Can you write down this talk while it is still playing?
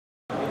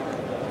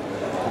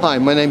Hi,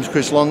 my name is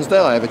Chris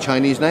Lonsdale. I have a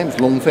Chinese name, it's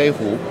Long Fei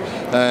Hu,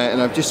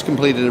 and I've just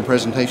completed a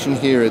presentation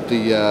here at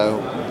the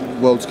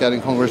World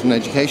Scouting Congress and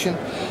Education,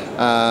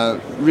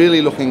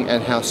 really looking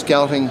at how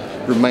scouting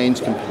remains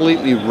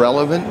completely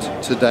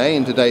relevant today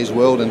in today's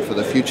world and for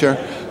the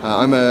future.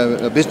 I'm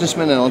a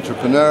businessman and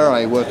entrepreneur.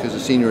 I work as a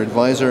senior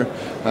advisor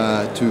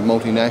to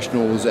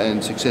multinationals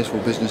and successful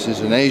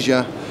businesses in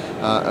Asia.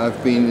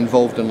 I've been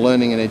involved in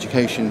learning and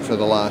education for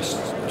the last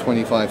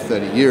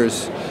 25-30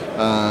 years,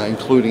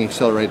 including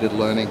accelerated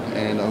learning,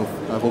 and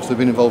I've also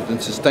been involved in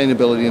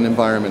sustainability and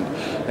environment.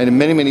 And in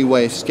many, many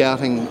ways,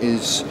 scouting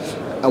is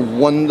a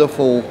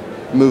wonderful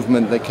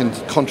movement that can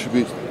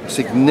contribute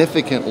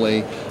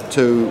significantly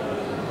to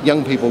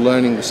young people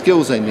learning the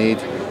skills they need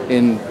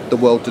in the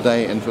world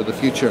today and for the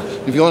future.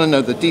 If you want to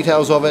know the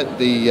details of it,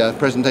 the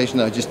presentation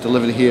that I just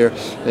delivered here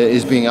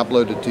is being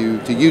uploaded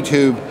to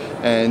YouTube,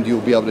 and you'll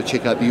be able to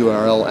check out the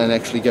URL and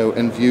actually go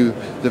and view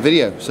the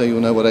video, so you'll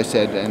know what I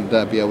said and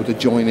be able to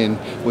join in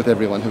with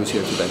everyone who's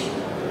here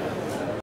today.